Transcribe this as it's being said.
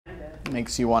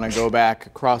Makes you want to go back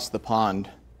across the pond,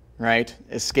 right?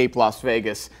 Escape Las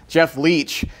Vegas. Jeff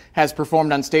Leach has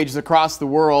performed on stages across the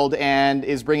world and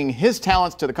is bringing his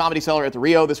talents to the Comedy Cellar at the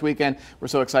Rio this weekend. We're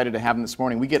so excited to have him this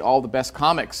morning. We get all the best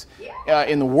comics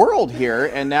in the world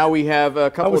here, and now we have a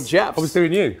couple of Jeffs. I was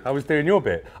doing your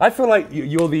bit. I feel like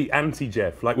you're the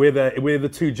anti-Jeff. Like we're the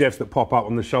two Jeffs that pop up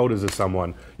on the shoulders of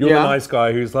someone. You're the nice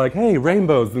guy who's like, hey,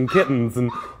 rainbows and kittens, and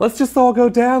let's just all go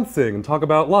dancing and talk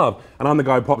about love. And I'm the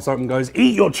guy who pops up and goes,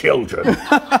 eat your children.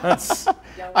 That's...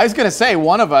 I was going to say,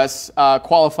 one of us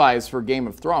qualifies for Game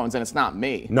of Thrones, and it's not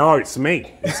me. No, it's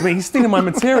me. It's me. He's stealing my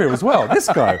material as well. This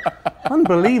guy,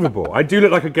 unbelievable. I do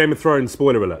look like a Game of Thrones.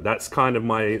 Spoiler alert. That's kind of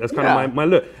my my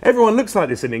look. Everyone looks like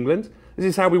this in England. This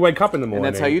is how we wake up in the morning.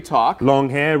 And that's how you talk. Long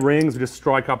hair, rings. We just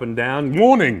strike up and down.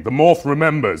 Morning. The Morph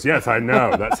remembers. Yes, I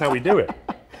know. That's how we do it.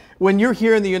 When you're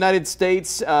here in the United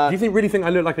States, do you really think I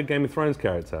look like a Game of Thrones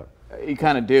character? You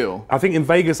kind of do. I think in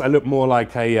Vegas I look more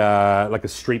like a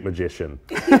street magician.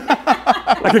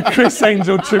 Like a Chris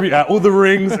Angel tribute. All the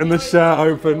rings and the shirt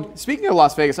open. Speaking of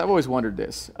Las Vegas, I've always wondered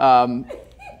this.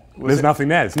 There's nothing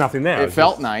there. It's nothing there. It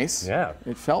felt nice. Yeah.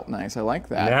 It felt nice. I like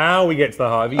that. Now we get to the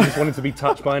heart of it. You just wanted to be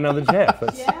touched by another Jeff.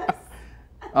 Yes.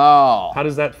 Oh. How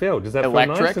does that feel? Does that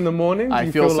Electric. feel nice in the morning?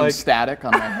 I feel some like... static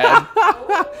on my head.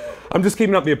 I'm just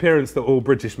keeping up the appearance that all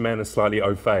British men are slightly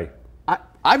au fait.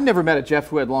 I've never met a Jeff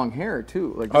who had long hair,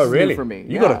 too. Like, this oh, really? Is new for me.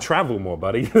 You got to travel more,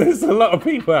 buddy. There's a lot of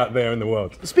people out there in the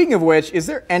world. Speaking of which, is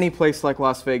there any place like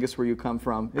Las Vegas where you come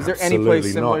from? Is there any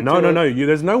place similar to No.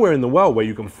 There's nowhere in the world where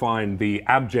you can find the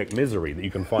abject misery that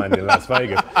you can find in Las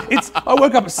Vegas. I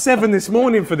woke up at 7 this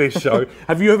morning for this show.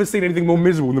 Have you ever seen anything more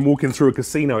miserable than walking through a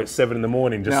casino at 7 in the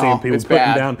morning, just seeing people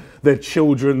putting down their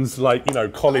children's,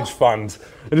 college funds?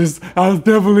 And just, I'll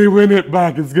definitely win it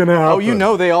back. It's gonna happen. Oh, you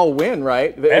know they all win,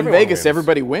 right? In Vegas,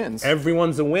 everybody wins.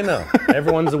 Everyone's a winner.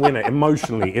 Everyone's a winner,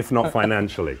 emotionally, if not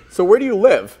financially. So where do you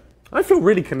live? I feel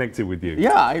really connected with you.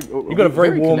 Yeah, you've got a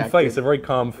very warm face, a very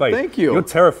calm face. Thank you. You're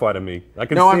terrified of me. I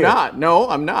can No, see I'm not. No,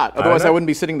 I'm not. Otherwise, I wouldn't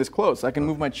be sitting this close. I can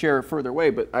move my chair further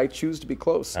away, but I choose to be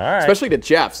close. All right. Especially to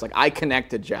Jeff's. Like, I connect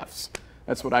to Jeff's.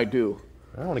 That's what I do.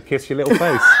 I want to kiss your little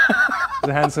face. As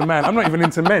a handsome man. I'm not even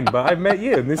into men, but I've met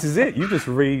you, and this is it. You just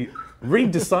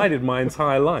redecided my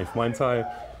entire life.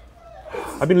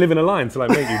 I've been living a lie until I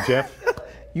met you, Jeff.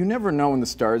 You never know when the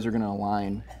stars are going to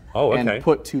align. Oh, okay. And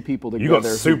put two people together. You got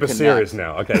super serious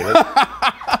now. Okay.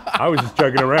 I was just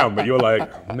joking around, but you're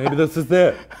like, maybe this is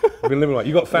it. I've been living like.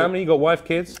 You got family? You got wife,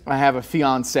 kids? I have a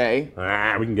fiance.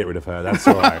 We can get rid of her. That's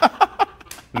all right.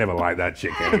 Never liked that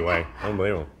chick anyway.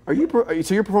 Unbelievable.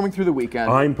 So you're performing through the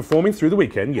weekend? I'm performing through the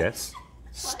weekend. Yes.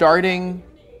 Starting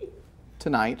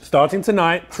tonight. Starting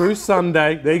tonight through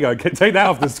Sunday. There you go. Take that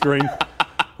off the screen.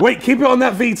 Wait, keep it on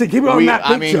that VT. Keep it on that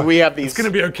picture. I mean, we have these. It's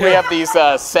gonna be okay. We have these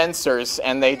sensors,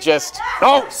 and they just.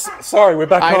 Oh, sorry, we're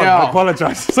back on. Know. I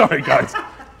apologize. Sorry, guys.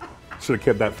 Should have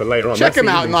kept that for later on. Check them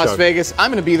out in Las Vegas. I'm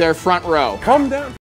gonna be there front row. Calm down.